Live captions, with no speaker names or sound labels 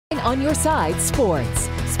On Your Side Sports,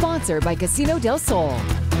 sponsored by Casino del Sol.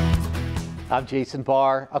 I'm Jason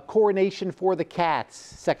Barr. A coronation for the Cats.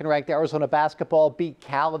 Second-ranked Arizona basketball beat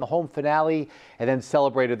Cal in the home finale and then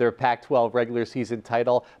celebrated their Pac-12 regular season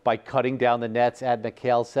title by cutting down the nets at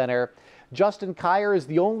McKale Center. Justin Kier is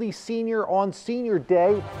the only senior on senior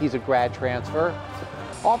day. He's a grad transfer.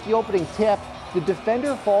 Off the opening tip, the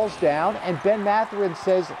defender falls down and Ben Mathurin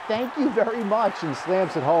says, "Thank you very much," and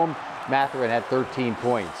slams it home. Mathurin had 13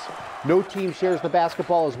 points. No team shares the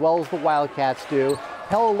basketball as well as the Wildcats do.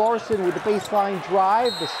 Pelle Larsson with the baseline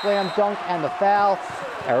drive, the slam dunk, and the foul.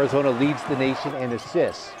 Arizona leads the nation in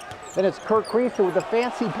assists. Then it's Kirk Kriisa with the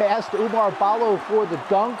fancy pass to Oumar Ballo for the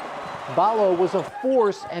dunk. Ballo was a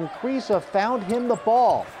force, and Kriisa found him the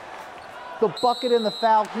ball. The bucket and the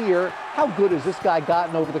foul here. How good has this guy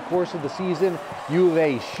gotten over the course of the season? U of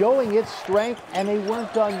A showing its strength, and they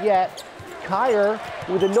weren't done yet. Kier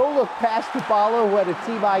with a no-look pass to Ballo, who had a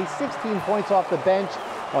team-high 16 points off the bench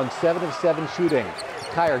on 7 of 7 shooting.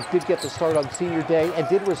 Kier did get the start on senior day and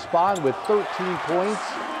did respond with 13 points.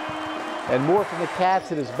 And more from the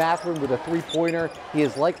Cats. It is Mathurin with a three-pointer. He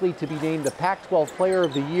is likely to be named the Pac-12 Player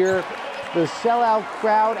of the Year. The sellout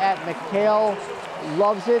crowd at McKale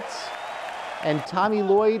loves it. And Tommy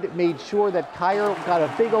Lloyd made sure that Kier got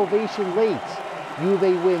a big ovation late. U of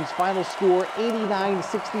A wins final score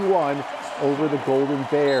 89-61 over the Golden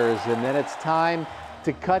Bears. And then it's time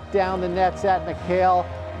to cut down the nets at McKale.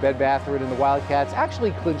 Ben Mathurin and the Wildcats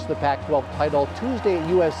actually clinched the Pac-12 title Tuesday at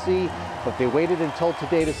USC, but they waited until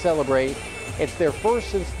today to celebrate. It's their first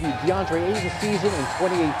since the DeAndre Ayton season in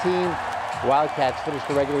 2018. Wildcats finished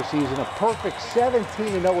the regular season a perfect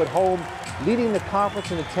 17-0 at home, leading the conference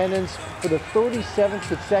in attendance for the 37th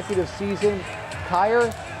consecutive season.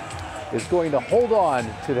 Kier is going to hold on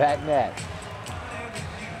to that net.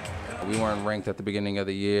 We weren't ranked at the beginning of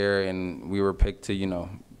the year, and we were picked to,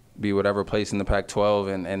 be whatever place in the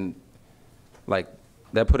Pac-12, and like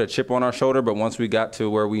that put a chip on our shoulder. But once we got to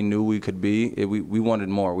where we knew we could be, we wanted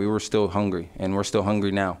more. We were still hungry, and we're still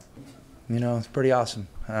hungry now. It's pretty awesome.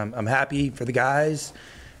 I'm happy for the guys,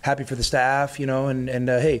 happy for the staff, and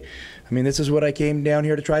hey, this is what I came down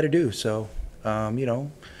here to try to do. So, I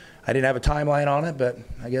didn't have a timeline on it, but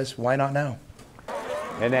I guess why not now?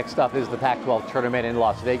 And next up is the Pac-12 tournament in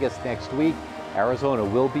Las Vegas next week. Arizona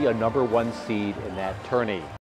will be a #1 seed in that tourney.